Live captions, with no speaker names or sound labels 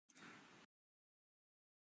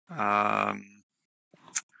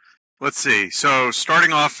Let's see. So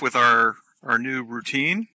starting off with our new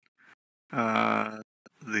routine, the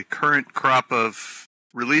current crop of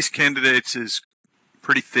release candidates is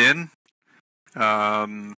pretty thin.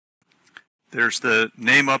 There's the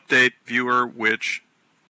name update viewer, which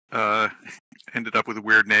ended up with a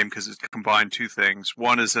weird name because it combined two things.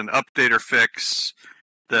 One is an updater fix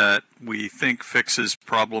that we think fixes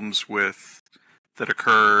problems that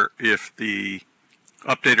occur if the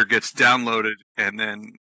updater gets downloaded and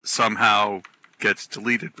then somehow gets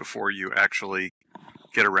deleted before you actually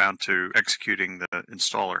get around to executing the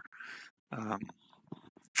installer.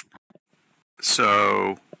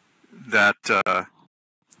 So that's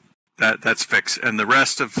fixed, and the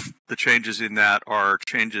rest of the changes in that are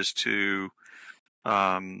changes to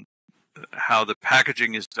how the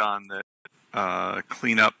packaging is done, that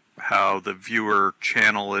clean up how the viewer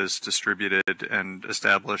channel is distributed and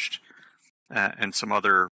established, and some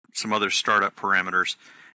other startup parameters,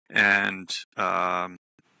 and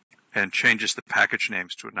changes the package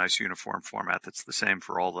names to a nice uniform format that's the same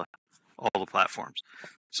for all the platforms.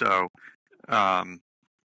 So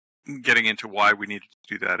getting into why we need to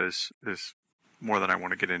do that is more than I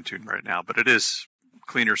want to get into right now, but it is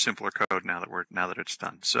cleaner, simpler code now that it's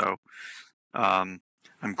done. So I'm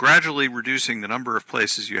gradually reducing the number of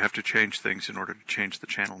places you have to change things in order to change the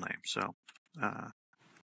channel name. So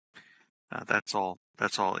that's all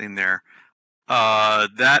in there.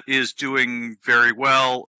 That is doing very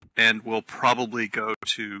well, and will probably go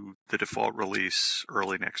to the default release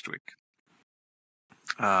early next week.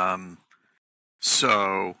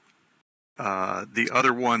 The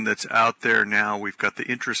other one that's out there now, we've got the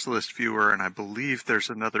interest list viewer, and I believe there's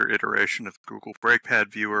another iteration of Google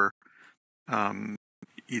BreakPad viewer,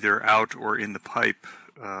 either out or in the pipe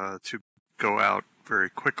to go out very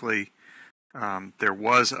quickly. There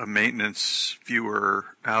was a maintenance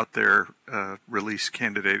viewer out there, release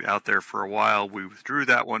candidate out there for a while. We withdrew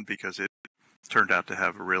that one because it turned out to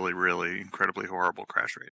have a really, really incredibly horrible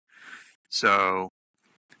crash rate. So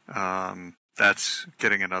that's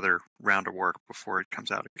getting another round of work before it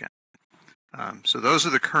comes out again. So those are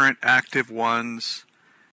the current active ones.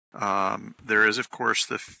 There is, of course,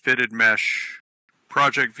 the fitted mesh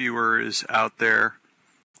project viewer is out there.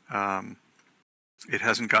 It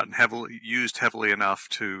hasn't gotten used heavily enough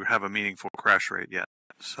to have a meaningful crash rate yet.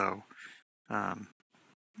 So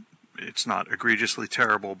it's not egregiously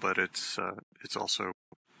terrible, but it's also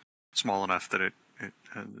small enough that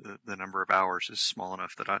the number of hours is small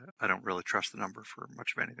enough that I don't really trust the number for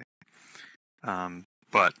much of anything.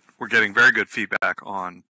 But we're getting very good feedback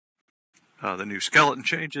on the new skeleton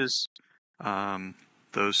changes.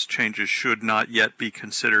 Those changes should not yet be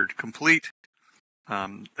considered complete.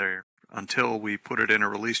 Until we put it in a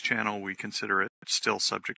release channel, we consider it still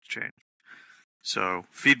subject to change. So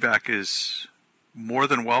feedback is more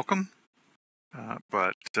than welcome,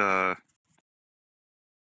 but I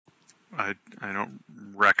don't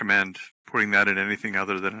recommend putting that in anything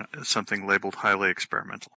other than something labeled highly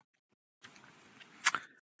experimental.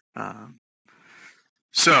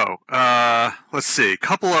 Let's see. A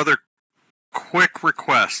couple other quick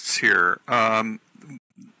requests here.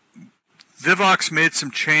 Vivox made some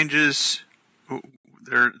changes.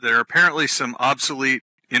 There are apparently some obsolete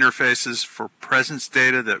interfaces for presence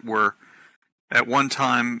data that were at one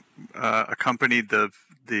time accompanied the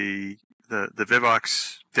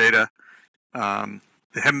Vivox data.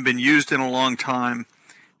 They haven't been used in a long time,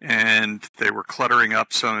 and they were cluttering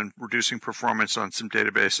up some and reducing performance on some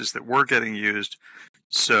databases that were getting used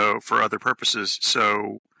for other purposes.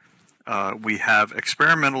 So we have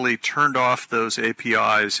experimentally turned off those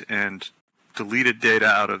APIs and deleted data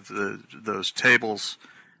out of those tables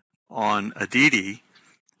on Aditi,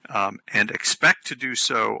 and expect to do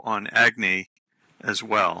so on Agni as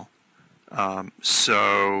well.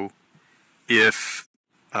 So if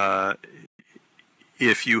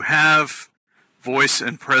you have voice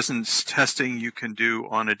and presence testing you can do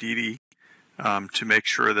on Aditi to make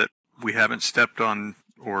sure that we haven't stepped on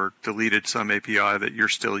or deleted some API that you're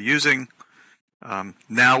still using,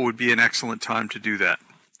 now would be an excellent time to do that.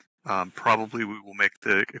 Probably we will make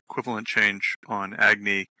the equivalent change on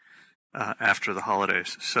Agni after the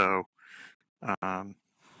holidays. So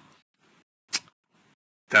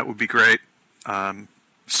that would be great.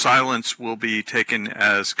 Silence will be taken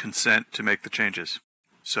as consent to make the changes.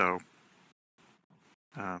 So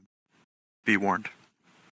be warned.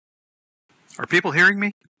 Are people hearing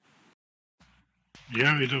me?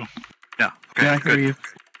 Yeah, we do. Yeah. Okay, yeah, I hear you.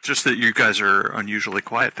 Just that you guys are unusually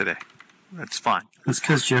quiet today. That's fine. That's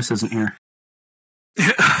because Jess isn't here.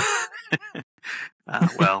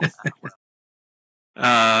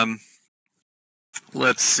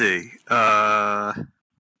 Let's see.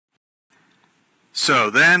 So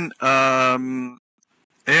then,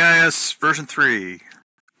 AIS version 3.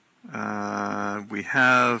 We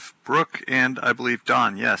have Brooke and I believe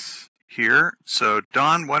Don, yes, here. So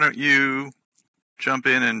Don, why don't you jump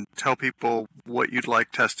in and tell people what you'd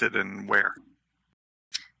like tested and where?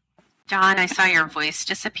 Don, I saw your voice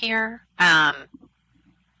disappear.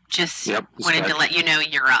 Just wanted to let you know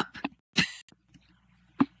you're up.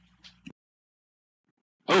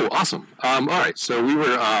 Oh, awesome. All right, so we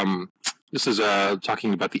were, this is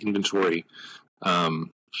talking about the inventory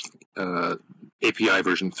API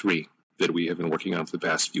version 3 that we have been working on for the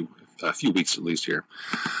past few weeks at least here.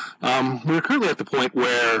 We're currently at the point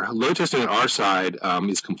where load testing on our side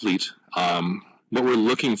is complete. What we're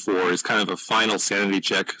looking for is kind of a final sanity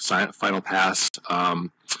check, final pass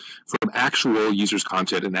from actual users'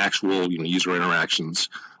 content and actual user interactions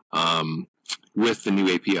with the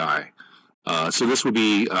new API. So this would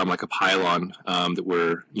be like a pylon that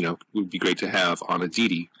would be great to have on a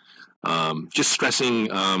DD. Just stressing,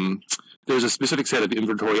 there's a specific set of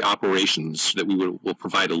inventory operations that we will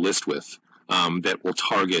provide a list with that will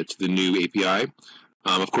target the new API.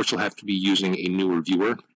 Of course, you'll have to be using a newer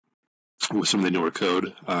viewer with some of the newer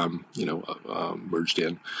code, merged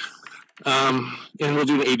in. And we'll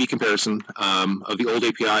do an A/B comparison of the old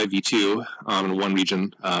API v2 in one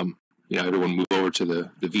region. Everyone move over to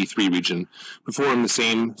the v3 region, perform the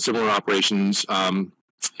same similar operations,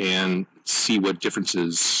 and see what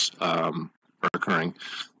differences are occurring.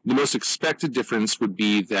 The most expected difference would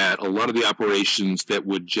be that a lot of the operations that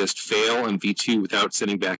would just fail in v2 without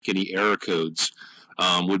sending back any error codes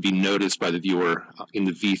would be noticed by the viewer in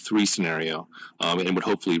the v3 scenario and would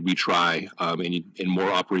hopefully retry, and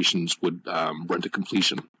more operations would run to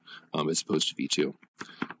completion as opposed to v2.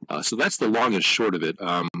 So that's the long and short of it.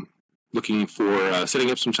 Looking for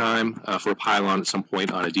setting up some time for a pylon at some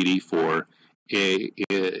point on a DD for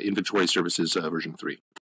inventory services version 3.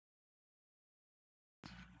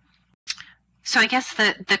 So I guess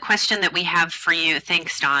the question that we have for you,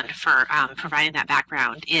 thanks Don for providing that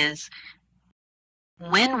background, is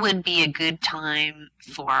when would be a good time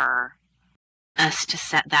for us to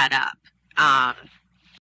set that up?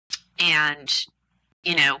 And,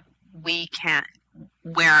 we can,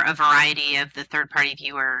 where a variety of the third-party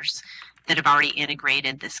viewers that have already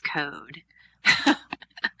integrated this code.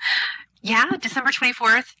 Yeah, December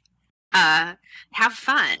 24th. Have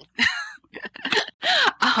fun.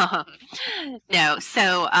 No,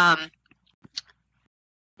 so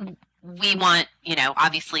we want,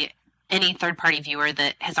 obviously any third-party viewer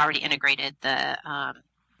that has already integrated the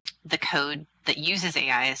code that uses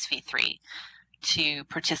AIS v3 to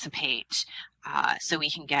participate, so we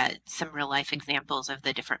can get some real-life examples of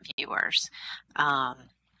the different viewers.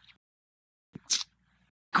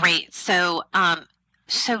 Great. So,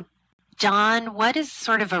 Don, what is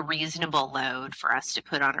sort of a reasonable load for us to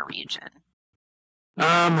put on a region?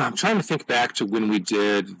 I'm trying to think back to when we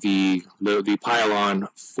did the pylon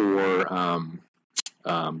for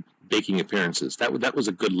baking appearances. That was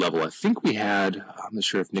a good level. I think we had, I'm not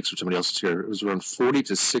sure if Nick's or somebody else is here, it was around 40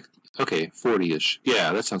 to 60, okay, 40-ish.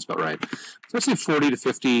 Yeah, that sounds about right. So let's say 40 to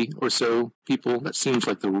 50 or so people. That seems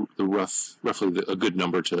like the roughly a good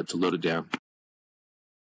number to load it down.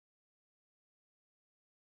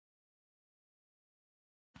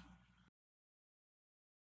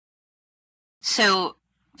 So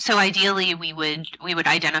ideally, we would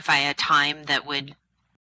identify a time that would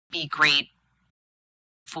be great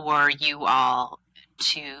for you all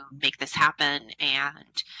to make this happen,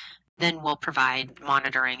 and then we'll provide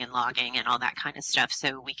monitoring and logging and all that kind of stuff,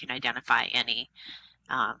 so we can identify any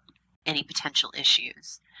potential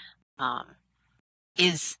issues.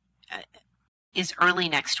 Is early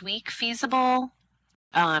next week feasible?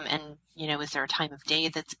 And is there a time of day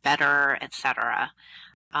that's better, etc.?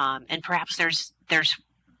 And perhaps there's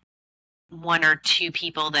one or two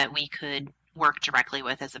people that we could work directly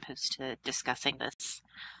with as opposed to discussing this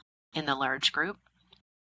in the large group.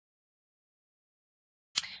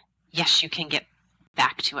 Yes, you can get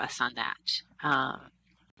back to us on that.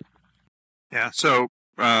 Yeah, so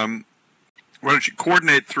why don't you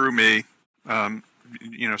coordinate through me,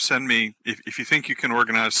 send me, if you think you can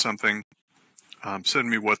organize something, send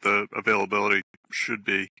me what the availability should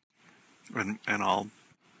be, and I'll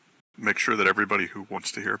make sure that everybody who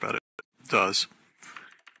wants to hear about it does.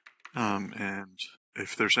 And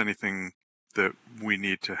if there's anything that we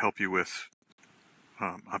need to help you with,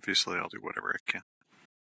 obviously I'll do whatever I can.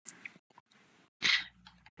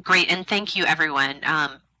 Great, and thank you, everyone.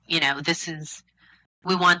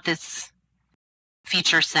 We want this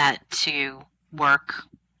feature set to work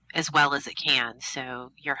as well as it can.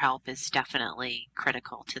 So your help is definitely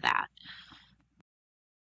critical to that.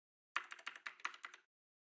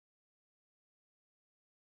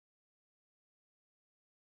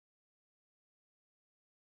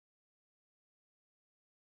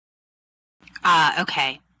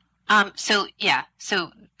 Okay. So yeah,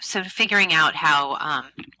 so figuring out how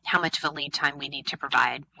much of a lead time we need to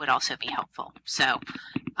provide would also be helpful. So,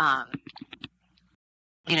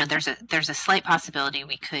 you know, there's a slight possibility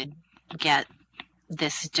we could get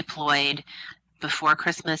this deployed before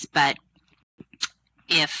Christmas, but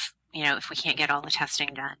if we can't get all the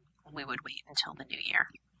testing done, we would wait until the new year.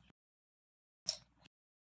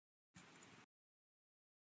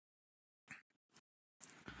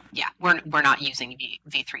 Yeah, we're not using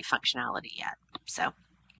V3 functionality yet, so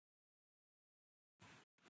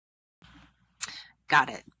got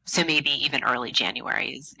it. So maybe even early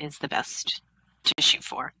January is the best to shoot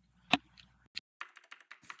for.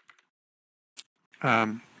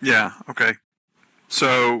 Yeah. Okay.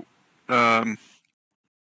 So let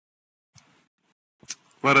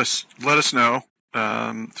us know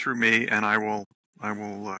through me, and I will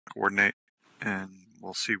coordinate, and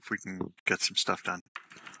we'll see if we can get some stuff done.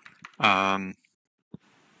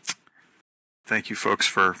 Thank you, folks,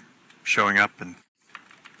 for showing up and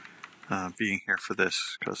being here for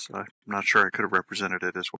this, because I'm not sure I could have represented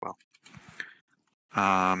it as well.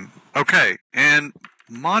 Okay, and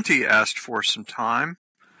Monty asked for some time.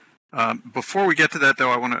 Before we get to that, though,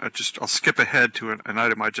 I want to I'll skip ahead to an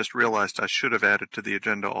item I just realized I should have added to the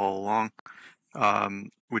agenda all along,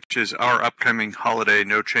 which is our upcoming holiday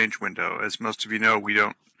no change window. As most of you know, we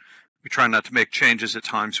try not to make changes at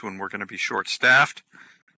times when we're going to be short-staffed.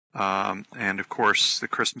 And of course, the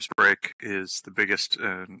Christmas break is the biggest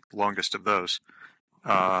and longest of those.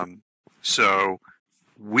 So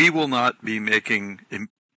we will not be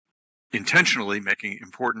intentionally making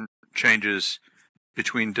important changes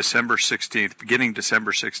between December 16th, beginning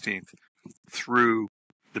December 16th, through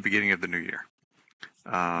the beginning of the new year.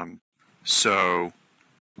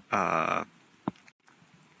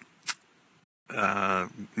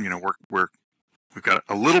 We've got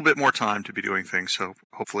a little bit more time to be doing things, so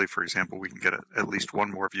hopefully, for example, we can get at least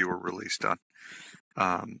one more viewer release done.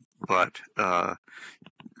 But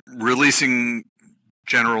releasing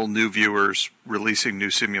general new viewers, releasing new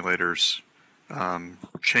simulators,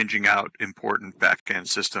 changing out important back-end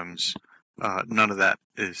systems, none of that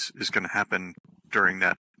is going to happen during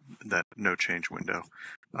that no change window,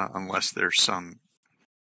 unless there's some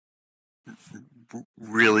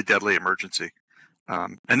really deadly emergency.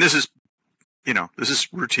 And this is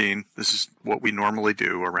routine. This is what we normally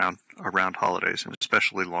do around holidays, and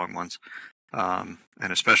especially long ones, and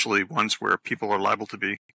especially ones where people are liable to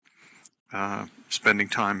be spending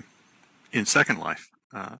time in Second Life.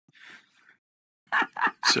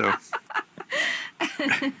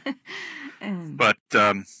 But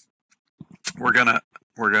we're gonna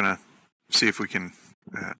see if we can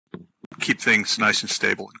keep things nice and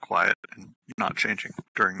stable and quiet and not changing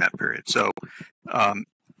during that period. So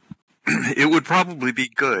it would probably be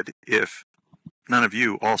good if none of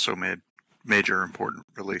you also made major important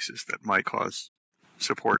releases that might cause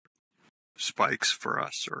support spikes for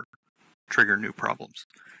us or trigger new problems,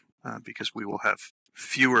 because we will have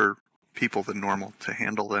fewer people than normal to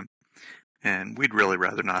handle them, and we'd really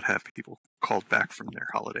rather not have people called back from their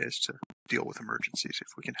holidays to deal with emergencies if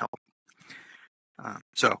we can help.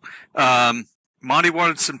 Monty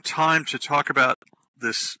wanted some time to talk about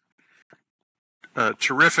this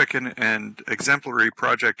terrific and exemplary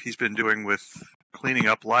project he's been doing with cleaning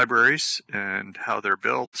up libraries and how they're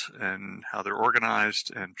built and how they're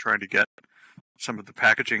organized, and trying to get some of the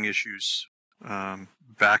packaging issues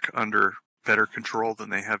back under better control than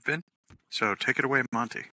they have been. So take it away,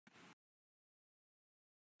 Monty.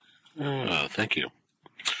 Thank you.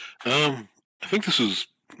 I think this is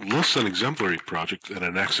less an exemplary project than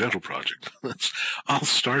an accidental project. It all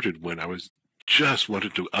started when I just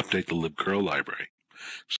wanted to update the libcurl library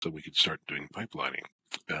so we could start doing pipelining,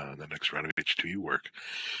 the next round of H2U work.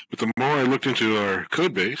 But the more I looked into our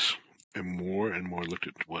code base and more looked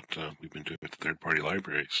at what we've been doing with the third-party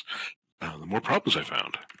libraries, the more problems I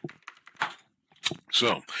found.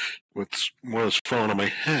 So what's more that's fallen on my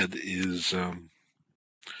head is at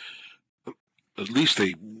least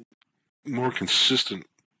a more consistent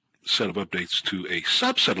set of updates to a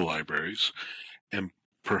subset of libraries, and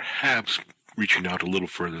perhaps reaching out a little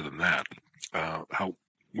further than that.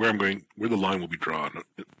 Where the line will be drawn,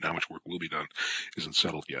 how much work will be done, isn't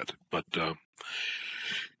settled yet. But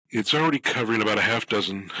it's already covering about a half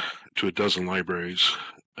dozen to a dozen libraries,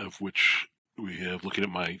 of which we have, looking at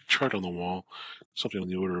my chart on the wall, something on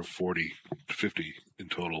the order of 40 to 50 in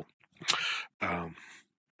total.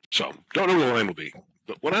 So don't know where the line will be.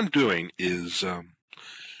 But what I'm doing is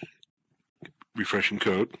refreshing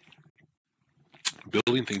code,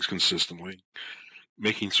 building things consistently,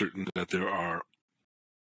 making certain that there are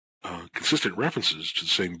consistent references to the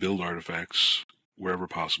same build artifacts wherever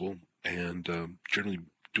possible, and generally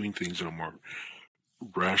doing things in a more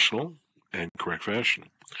rational and correct fashion.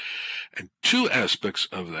 And two aspects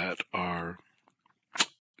of that are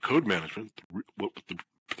code management, what the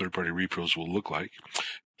third-party repos will look like,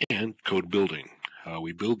 and code building, how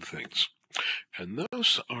we build things. And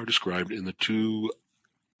those are described in the two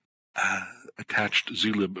attached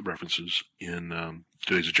zlib references in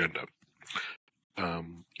today's agenda.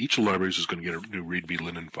 Each of the libraries is going to get a new README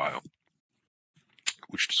linen file,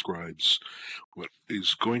 which describes what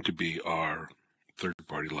is going to be our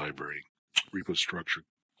third-party library repo structure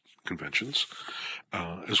conventions,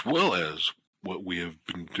 as well as what we have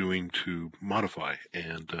been doing to modify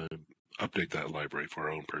and update that library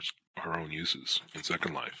for our own uses in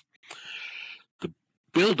Second Life. The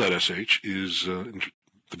build.sh is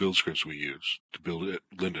the build scripts we use to build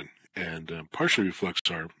Linden, and partially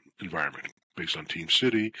reflects our environment based on Team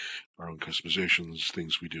City, our own customizations,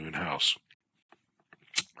 things we do in-house.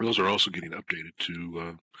 Those are also getting updated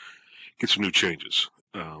to get some new changes.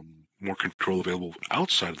 More control available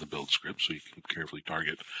outside of the build script, so you can carefully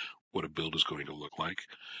target what a build is going to look like.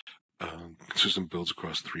 Consistent builds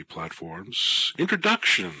across the 3 platforms.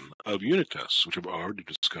 Introduction of unit tests, which have already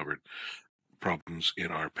discovered problems in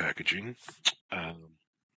our packaging.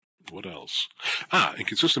 What else? And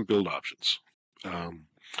consistent build options.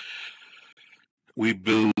 We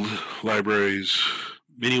build libraries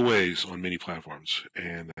many ways on many platforms,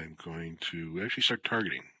 and I'm going to actually start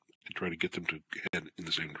targeting and try to get them to head in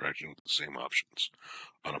the same direction with the same options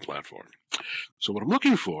on a platform. So what I'm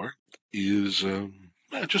looking for is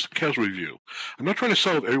just a casual review. I'm not trying to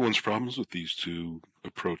solve everyone's problems with these two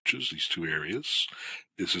approaches, these two areas.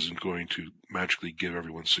 This isn't going to magically give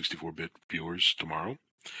everyone 64-bit viewers tomorrow.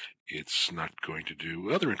 It's not going to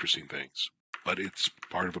do other interesting things, but it's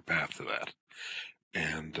part of a path to that.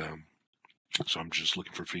 And so I'm just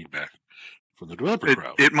looking for feedback from the developer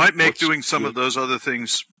crowd. It might make doing some of those other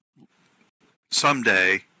things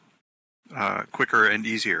someday quicker and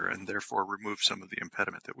easier, and therefore remove some of the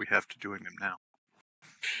impediment that we have to doing them now.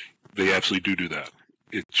 They absolutely do that.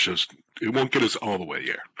 It's just, it won't get us all the way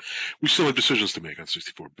there. We still have decisions to make on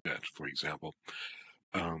 64-bit, for example.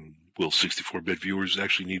 Will 64-bit viewers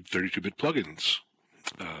actually need 32-bit plugins?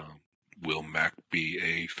 Will Mac be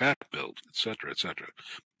a fat build, etc., etc.?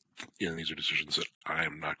 And these are decisions that I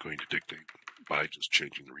am not going to dictate by just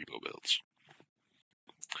changing the repo builds.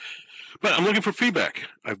 But I'm looking for feedback.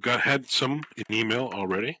 I've had some in email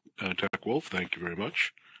already. TechWolf, thank you very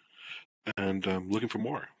much. And I'm looking for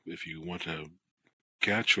more. If you want to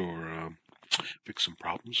catch or fix some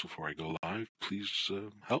problems before I go live, please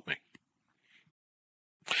help me.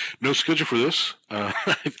 No schedule for this.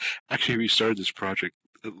 I've actually restarted this project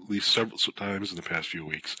at least several times in the past few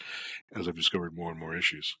weeks as I've discovered more and more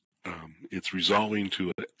issues. It's resolving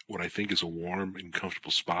to what I think is a warm and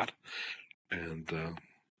comfortable spot, and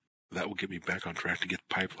that will get me back on track to get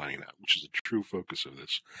pipelining out, which is a true focus of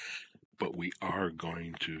this. But we are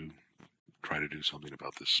going to try to do something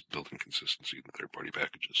about this built-in consistency in the third-party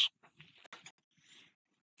packages.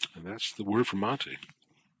 And that's the word from Monty.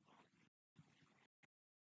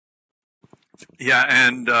 Yeah,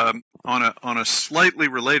 and on a slightly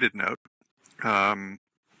related note,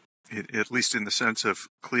 at least in the sense of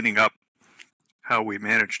cleaning up how we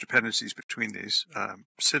manage dependencies between these,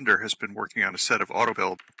 Cinder has been working on a set of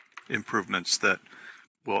auto-build improvements that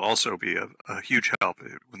will also be a huge help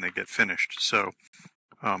when they get finished. So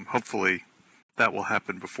hopefully that will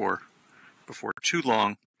happen before too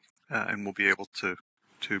long, and we'll be able to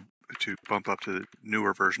bump up to the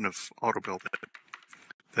newer version of auto-build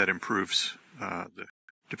that improves the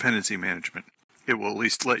dependency management. It will at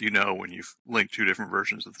least let you know when you've linked 2 different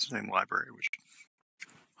versions of the same library, which,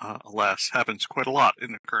 alas, happens quite a lot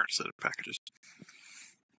in the current set of packages.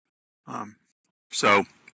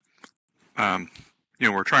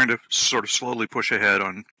 We're trying to sort of slowly push ahead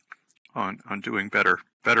on doing better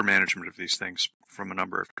management of these things from a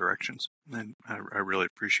number of directions, and I really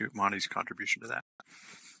appreciate Monty's contribution to that.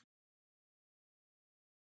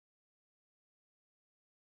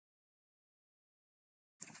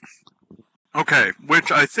 Okay,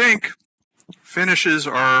 which I think finishes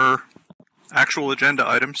our actual agenda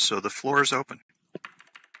items, so the floor is open.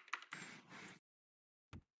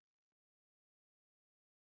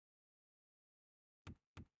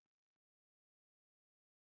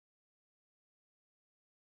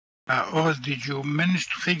 Oz, did you manage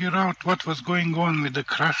to figure out what was going on with the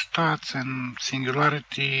crash stats and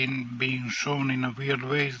singularity being shown in a weird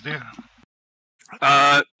ways there?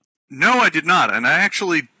 No, I did not, and I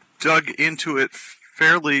actually dug into it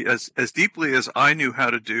fairly as deeply as I knew how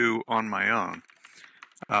to do on my own.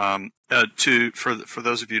 For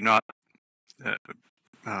those of you not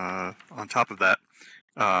on top of that,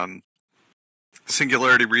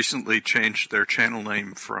 Singularity recently changed their channel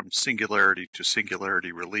name from Singularity to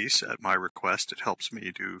Singularity Release at my request. It helps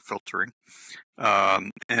me do filtering,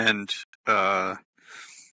 and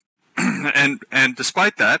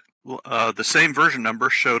despite that, the same version number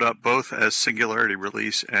showed up both as Singularity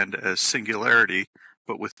Release and as Singularity,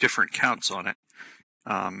 but with different counts on it,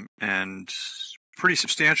 and pretty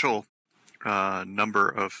substantial number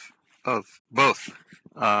of both.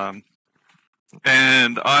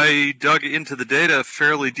 And I dug into the data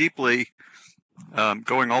fairly deeply,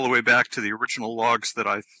 going all the way back to the original logs that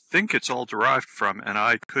I think it's all derived from, and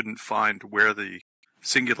I couldn't find where the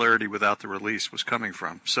singularity without the release was coming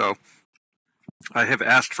from. So I have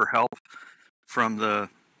asked for help from the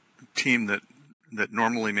team that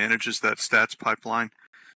normally manages that stats pipeline,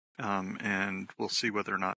 and we'll see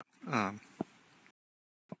whether or not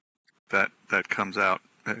that comes out,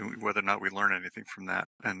 whether or not we learn anything from that,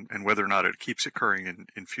 and whether or not it keeps occurring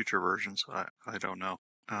in future versions. I don't know.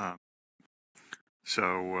 I'll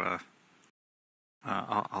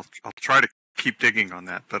try to keep digging on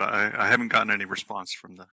that, but I haven't gotten any response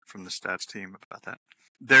from the stats team about that.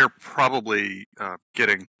 They're probably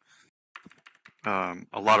getting a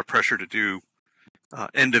lot of pressure to do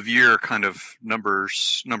end of year kind of number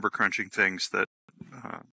crunching things that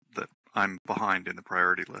I'm behind in the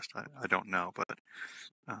priority list. I don't know, but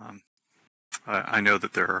I know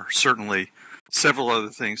that there are certainly several other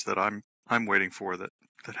things that I'm waiting for that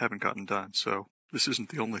haven't gotten done. So this isn't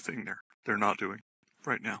the only thing they're not doing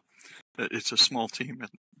right now. It's a small team,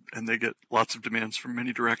 and they get lots of demands from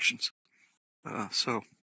many directions. So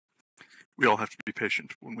we all have to be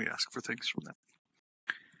patient when we ask for things from them.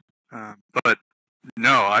 But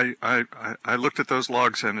no, I looked at those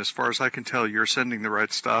logs, and as far as I can tell, you're sending the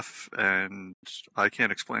right stuff, and I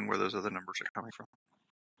can't explain where those other numbers are coming from.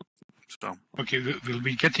 So okay, we'll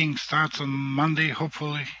be getting stats on Monday,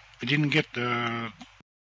 hopefully. We didn't get the...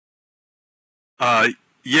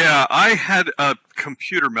 Yeah, I had a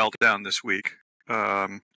computer meltdown this week.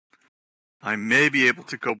 I may be able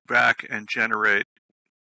to go back and generate...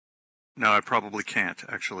 No, I probably can't,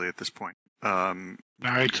 actually, at this point. No,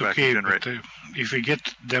 it's okay, but if we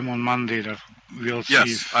get them on Monday, we'll see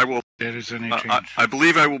if I will, there is any change. I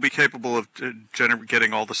believe I will be capable of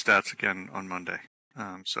getting all the stats again on Monday.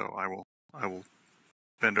 So I will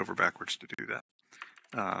bend over backwards to do that.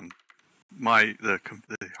 The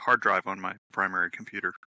hard drive on my primary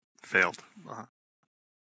computer failed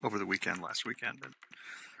over the last weekend, and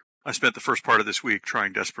I spent the first part of this week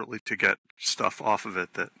trying desperately to get stuff off of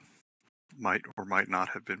it that might or might not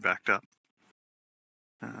have been backed up.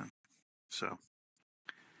 So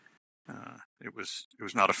it was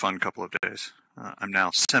not a fun couple of days. I'm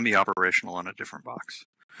now semi-operational on a different box,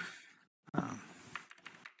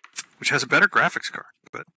 which has a better graphics card,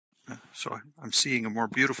 but so I'm seeing a more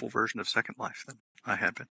beautiful version of Second Life than I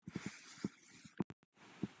had been.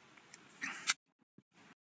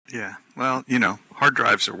 Yeah, well, hard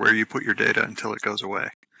drives are where you put your data until it goes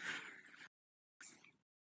away.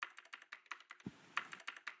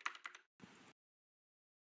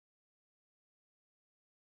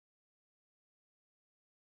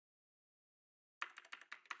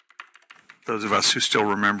 Those of us who still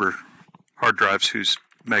remember hard drives whose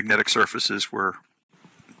magnetic surfaces were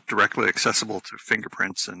directly accessible to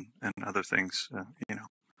fingerprints and other things,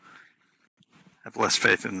 have less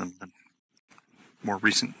faith in them than more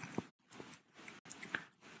recent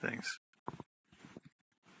things.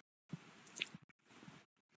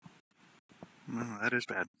 No, that is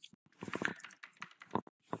bad.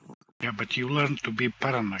 Yeah, but you learn to be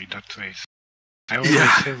paranoid that way. I always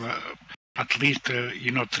have at least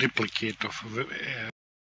triplicate of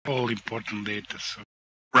all important data. So.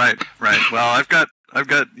 Right. Well, I've got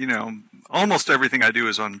almost everything I do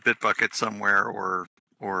is on Bitbucket somewhere, or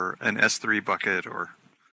an S3 bucket, or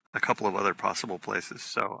a couple of other possible places.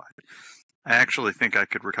 So I actually think I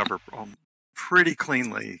could recover pretty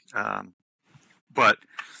cleanly. But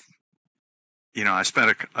I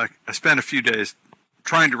spent a few days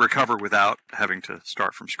trying to recover without having to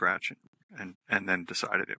start from scratch, and then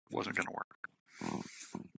decided it wasn't going to work.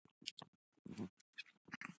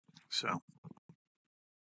 So,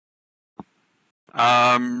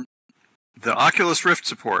 the Oculus Rift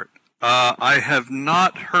support. I have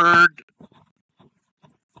not heard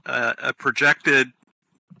a projected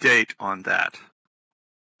date on that.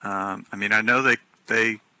 I mean, I know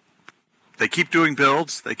they keep doing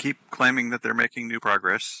builds. They keep claiming that they're making new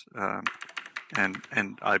progress, and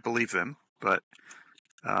I believe them. But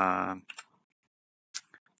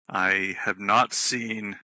I have not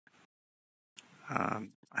seen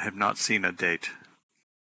a date.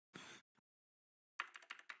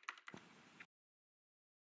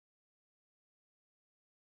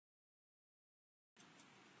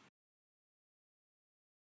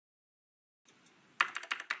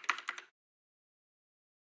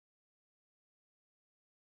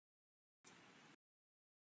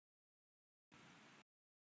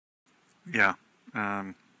 Yeah.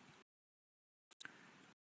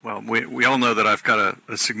 Well, we all know that I've got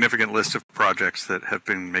a significant list of projects that have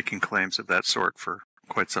been making claims of that sort for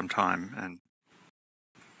quite some time, and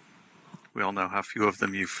we all know how few of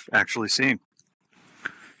them you've actually seen.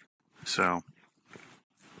 So,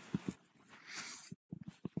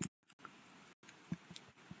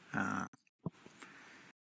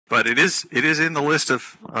 but it is in the list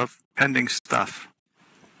of pending stuff.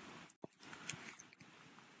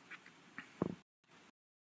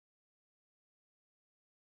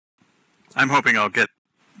 I'm hoping I'll get,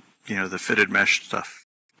 the fitted mesh stuff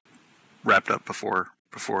wrapped up before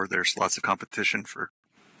there's lots of competition for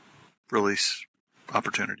release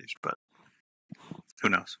opportunities, but who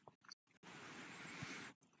knows?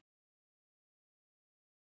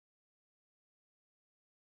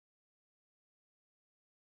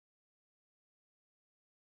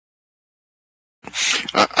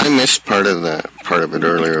 I missed part of it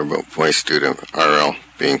earlier about voice due to RL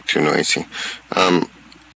being too noisy.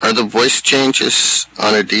 Are the voice changes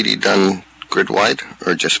on Aditi done grid-wide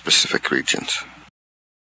or just specific regions?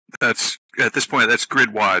 At this point, that's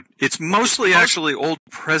grid-wide. It's mostly actually old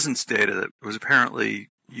presence data that was apparently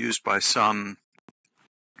used by some.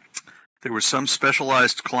 There was some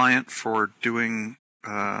specialized client for doing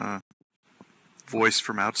voice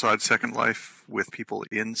from outside Second Life with people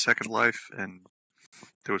in Second Life, and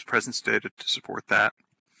there was presence data to support that.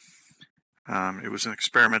 It was an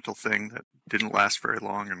experimental thing that didn't last very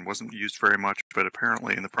long and wasn't used very much, but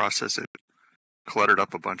apparently in the process it cluttered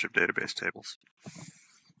up a bunch of database tables.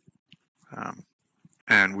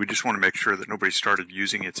 And we just want to make sure that nobody started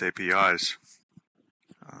using its APIs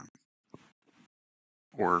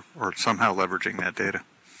or somehow leveraging that data.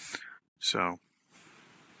 So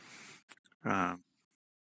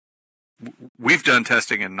we've done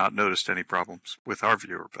testing and not noticed any problems with our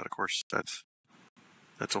viewer, but of course that's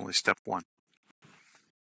only step one.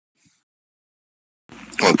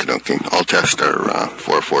 Okay. I'll test our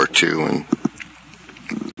 442 and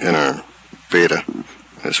in our beta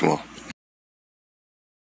as well.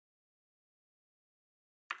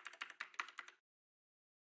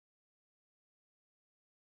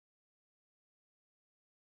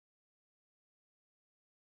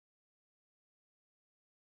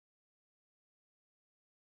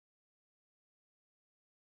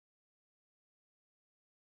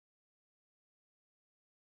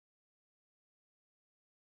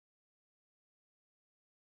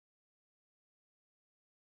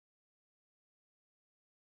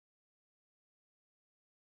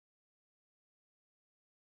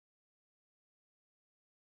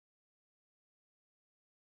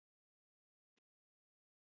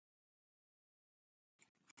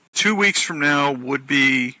 Two weeks from now would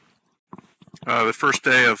be the first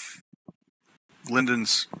day of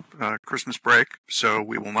Lyndon's Christmas break, so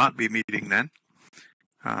we will not be meeting then.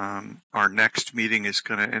 Our next meeting is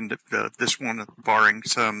going to end this one, barring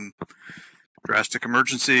some drastic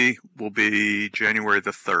emergency, will be January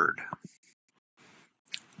the 3rd.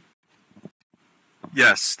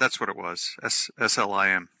 Yes, that's what it was.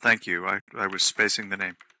 SLIM. Thank you. I was spacing the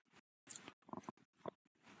name.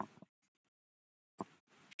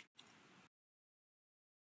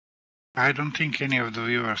 I don't think any of the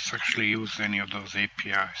viewers actually use any of those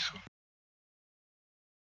APIs. So.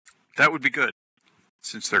 That would be good,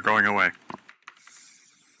 since they're going away.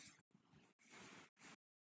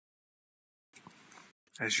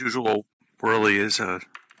 As usual, Whirly is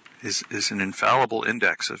an infallible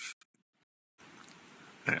index of.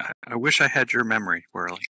 I wish I had your memory,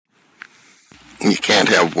 Whirly. You can't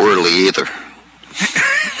have Whirly either.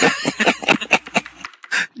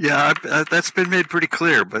 Yeah, that's been made pretty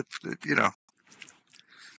clear, but,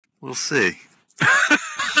 we'll see.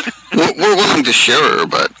 We're willing to share her,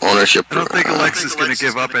 but ownership... I don't think Alexa's going to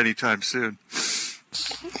give up anytime soon.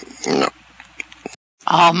 No.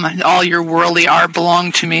 All your Whirly R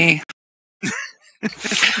belong to me.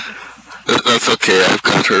 That's okay. I've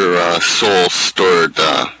got her soul stored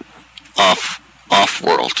off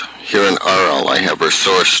off-world. Here in RL, I have her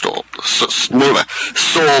soul stored. So,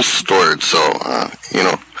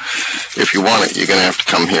 if you want it, you're going to have to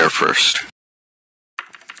come here first.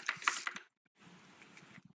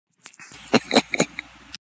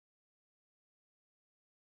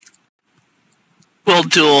 We'll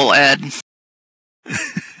duel, Ed.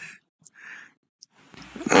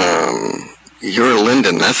 You're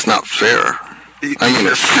Lyndon. That's not fair. I mean,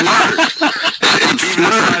 it's smart. It's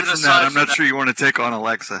Aside from that, I'm not sure you want to take on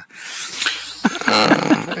Alexa.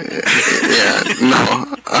 Yeah,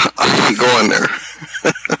 no, I'm not going there.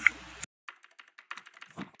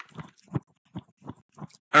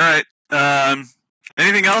 All right.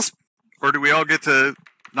 Anything else? Or do we all get to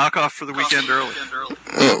knock off for the weekend early?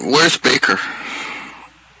 Where's Baker?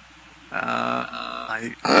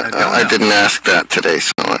 I didn't ask that today,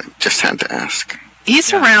 so I just had to ask.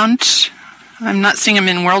 He's around. I'm not seeing him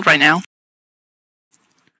in World right now.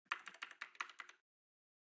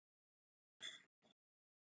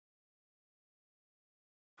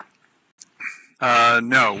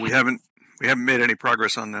 No, we haven't made any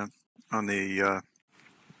progress on the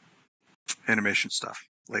animation stuff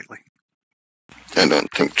lately. I don't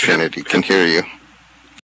think Trinity can hear you.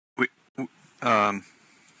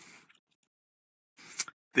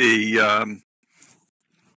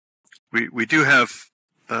 We do have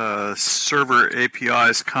server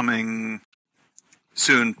APIs coming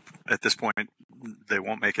soon. At this point, they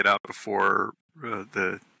won't make it out before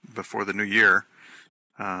the new year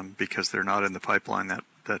because they're not in the pipeline. That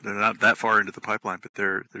they're not that far into the pipeline. But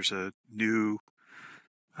there's a new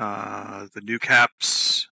the new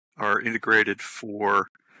caps are integrated for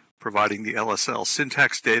providing the LSL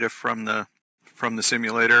syntax data from the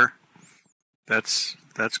simulator. That's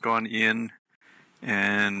gone in,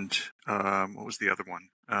 and what was the other one?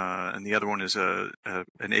 And the other one is an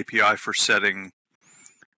API for setting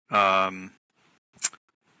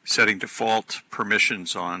default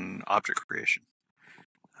permissions on object creation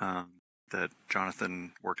that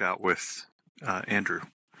Jonathan worked out with Andrew.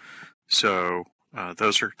 So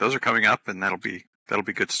those are coming up, and that'll be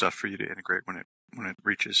good stuff for you to integrate when it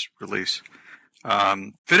reaches release.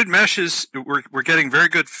 Fitted Mesh we're getting very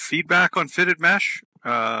good feedback on Fitted Mesh,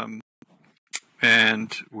 and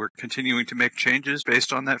we're continuing to make changes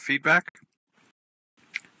based on that feedback.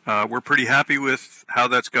 We're pretty happy with how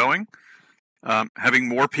that's going. Having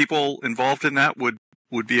more people involved in that would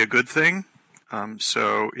be a good thing.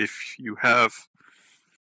 So if you have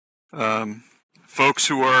folks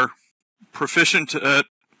who are proficient at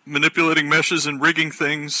manipulating meshes and rigging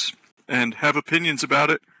things and have opinions about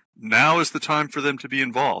it, now is the time for them to be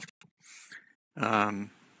involved.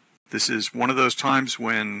 This is one of those times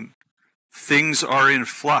when things are in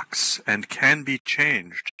flux and can be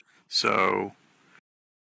changed. So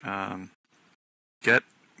get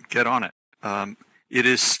on it. It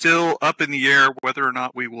is still up in the air whether or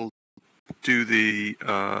not we will do the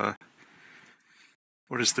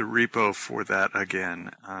what is the repo for that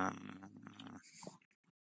again?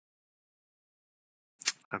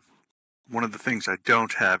 One of the things I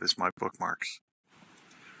don't have is my bookmarks.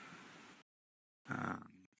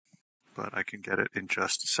 But I can get it in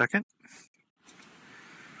just a second.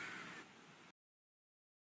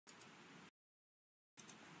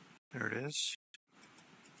 There it is.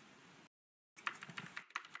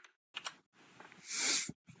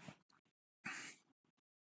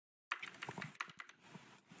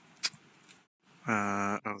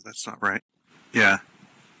 Oh, that's not right. Yeah.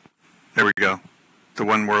 There we go. The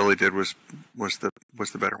one Worley did was the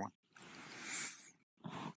better one.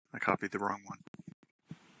 I copied the wrong one.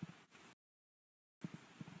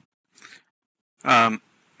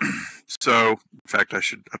 So, in fact, I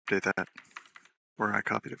should update that where I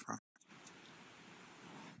copied it from.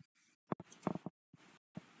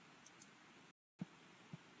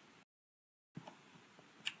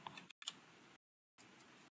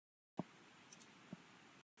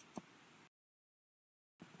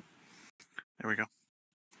 There we go.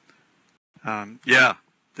 Yeah,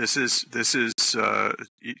 this is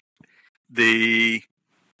we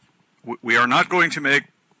are not going to make,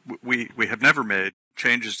 we have never made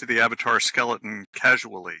changes to the avatar skeleton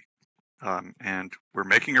casually, and we're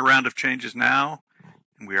making a round of changes now,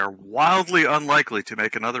 and we are wildly unlikely to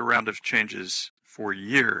make another round of changes for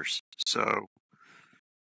years. So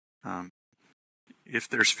if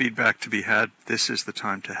there's feedback to be had, this is the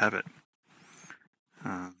time to have it.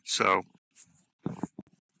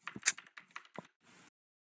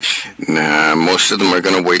 Nah, most of them are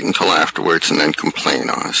going to wait until afterwards and then complain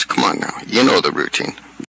on us. Come on now, you know the routine.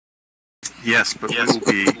 Yes, but we will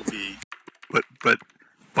be. But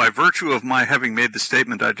by virtue of my having made the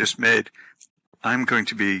statement I just made, I'm going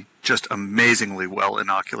to be just just amazingly well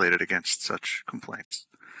inoculated against such complaints.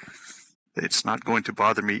 It's not going to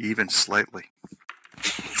bother me even slightly.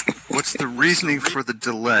 What's the reasoning for the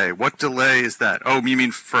delay? What delay is that? Oh, you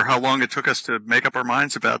mean for how long it took us to make up our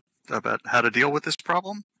minds about how to deal with this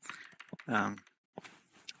problem?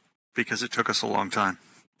 Because it took us a long time.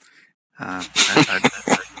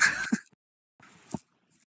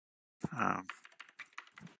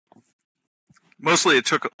 Mostly it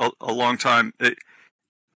took a long time.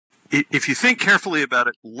 If you think carefully about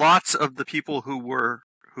it, lots of the people who were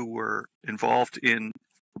involved in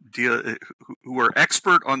who were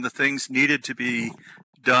expert on the things needed to be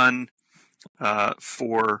done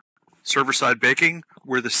for server-side baking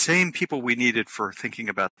were the same people we needed for thinking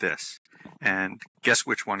about this. And guess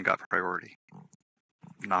which one got priority?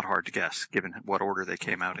 Not hard to guess, given what order they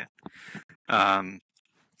came out in.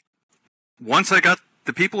 Once I got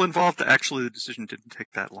the people involved, actually the decision didn't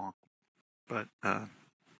take that long. But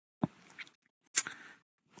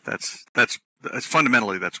that's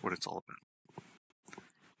fundamentally that's what it's all about.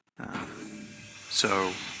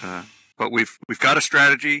 But we've got a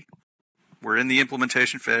strategy. We're in the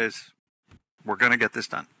implementation phase. We're going to get this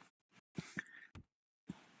done.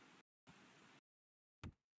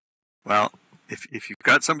 Well, if you've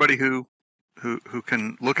got somebody who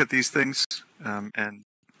can look at these things and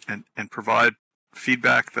provide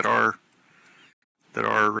feedback that our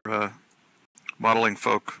modeling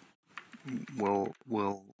folk will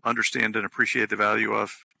understand and appreciate the value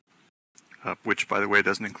of, which by the way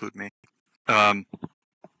doesn't include me. By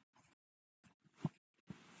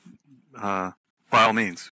all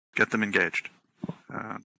means, get them engaged.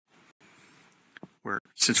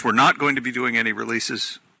 Since we're not going to be doing any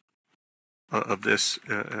releases of this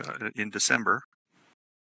in December,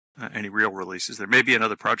 any real releases, there may be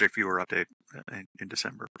another project viewer update in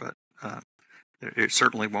December, but it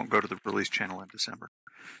certainly won't go to the release channel in December.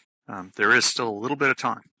 There is still a little bit of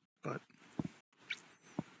time, but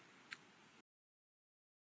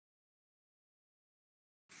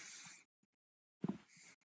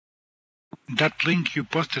that link you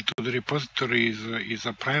posted to the repository is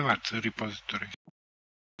a private repository.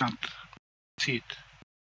 Can't see it.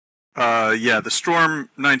 Yeah, the Storm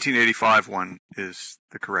 1985 one is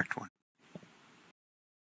the correct one.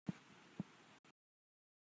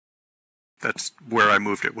 That's where I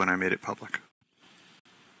moved it when I made it public.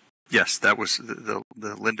 Yes, that was the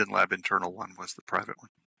Linden Lab internal one was the private one.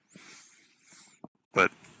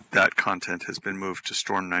 But that content has been moved to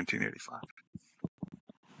Storm 1985.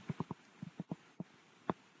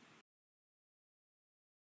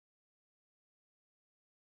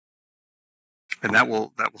 And that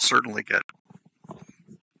will certainly get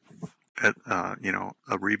a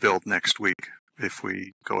rebuild next week if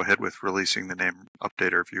we go ahead with releasing the name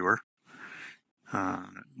updater viewer.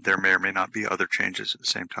 There may or may not be other changes at the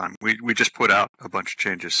same time. We just put out a bunch of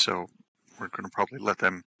changes, so we're going to probably let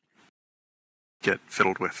them get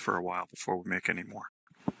fiddled with for a while before we make any more.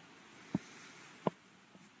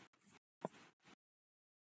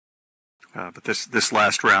 But this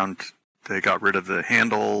last round, they got rid of the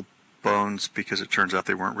handle bones because it turns out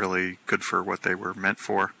they weren't really good for what they were meant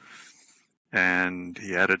for. And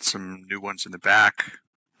he added some new ones in the back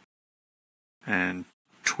and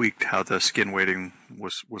tweaked how the skin weighting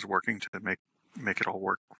was working to make it all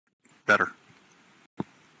work better.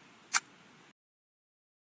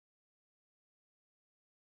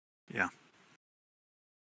 Yeah.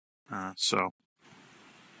 So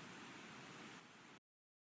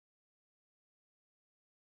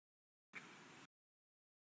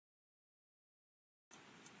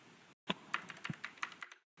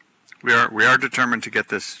we are determined to get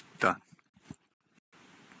this done.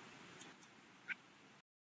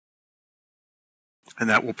 And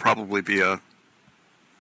that will probably be a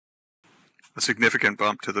significant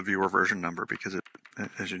bump to the viewer version number because it,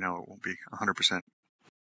 as you know, it won't be 100%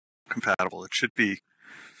 compatible. It should be,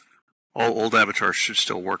 all old avatars should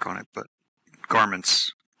still work on it, but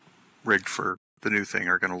garments rigged for the new thing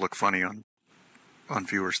are going to look funny on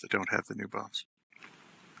viewers that don't have the new bones.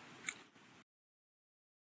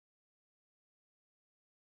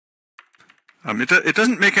 It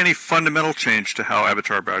doesn't make any fundamental change to how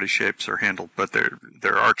avatar body shapes are handled, but there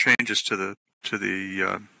are changes to the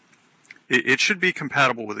it should be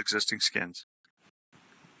compatible with existing skins.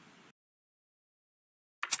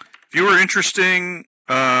 Viewer interesting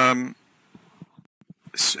has,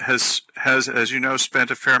 as you know,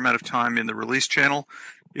 spent a fair amount of time in the release channel.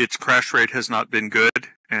 Its crash rate has not been good,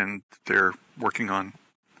 and they're working on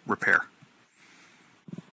repair,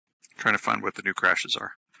 trying to find what the new crashes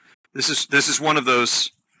are. This is one of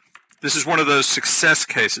those success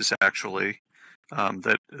cases actually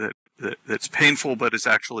that that's painful, but is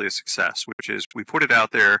actually a success, which is we put it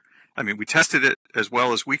out there. I mean, we tested it as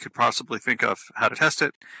well as we could possibly think of how to test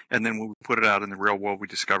it, and then when we put it out in the real world, we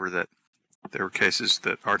discovered that there were cases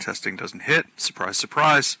that our testing doesn't hit. Surprise,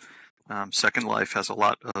 surprise. Second Life has a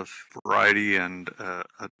lot of variety and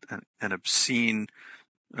an obscene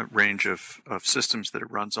range of systems that it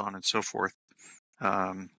runs on and so forth.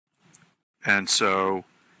 And so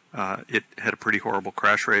it had a pretty horrible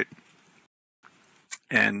crash rate.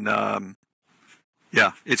 And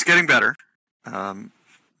yeah, it's getting better.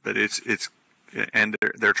 But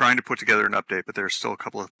they're trying to put together an update, but there's still a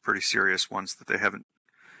couple of pretty serious ones that they haven't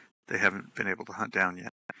been able to hunt down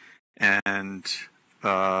yet. And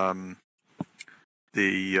the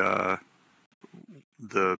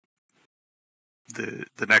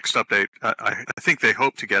next update, I think they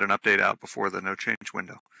hope to get an update out before the no change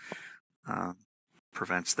window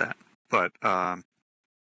prevents that. But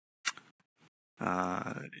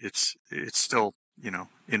it's still,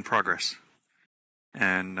 in progress.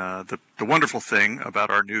 And the wonderful thing about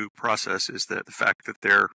our new process is that the fact that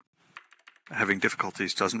they're having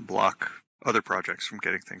difficulties doesn't block other projects from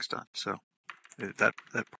getting things done. So that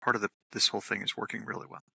part of this whole thing is working really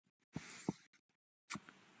well.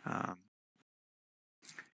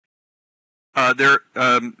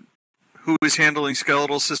 Who is handling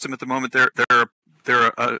skeletal system at the moment? There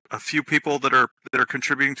are a few people that are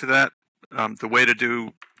contributing to that. The way to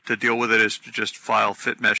deal with it is to just file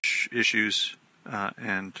fit mesh issues,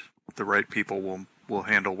 and the right people will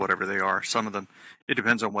handle whatever they are. Some of them, it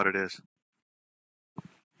depends on what it is.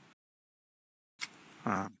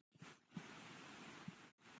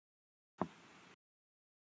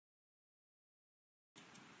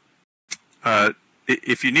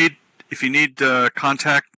 If you need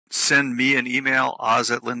contact, send me an email,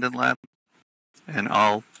 oz@LindenLab, and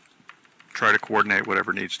I'll try to coordinate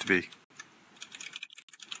whatever needs to be.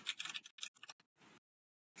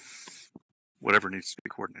 Whatever needs to be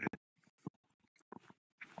coordinated.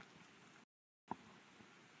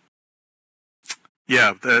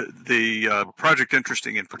 Yeah, the Project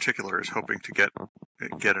Interesting in particular is hoping to get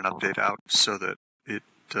an update out so that it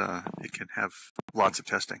can have lots of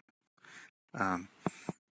testing.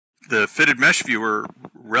 The fitted mesh viewer,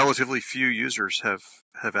 relatively few users have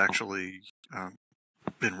actually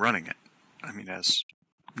been running it. I mean, as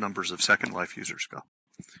numbers of Second Life users go.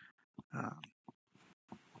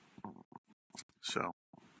 So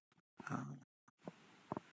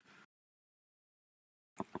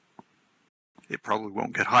it probably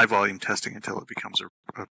won't get high volume testing until it becomes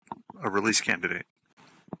a release candidate.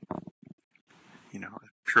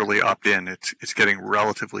 Purely opt-in, it's getting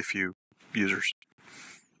relatively few users.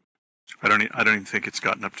 I don't even think it's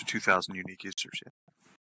gotten up to 2,000 unique users yet,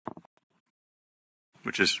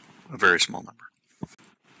 which is a very small number.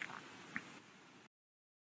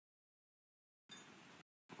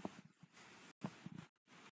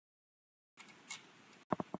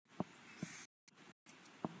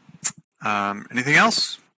 Anything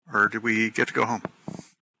else, or did we get to go home?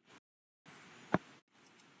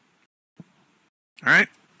 All right.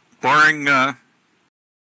 Barring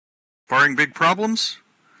big problems,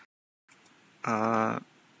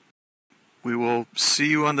 we will see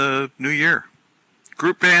you on the new year.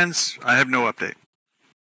 Group bands, I have no update.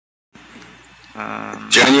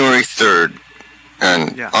 January 3rd.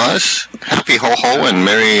 And yeah. Oz, happy ho-ho and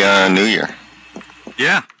Merry New Year.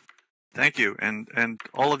 Yeah. Thank you. And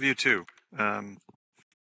all of you too.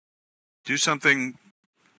 Do something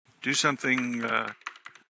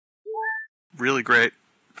really great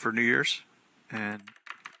for New Year's, and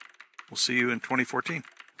we'll see you in 2014.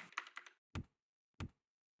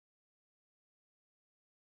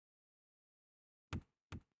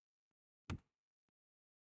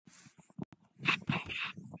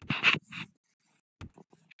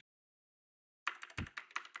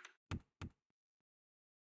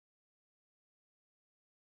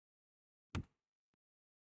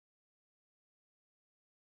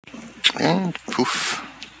 And poof.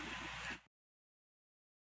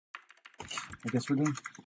 I guess we're done.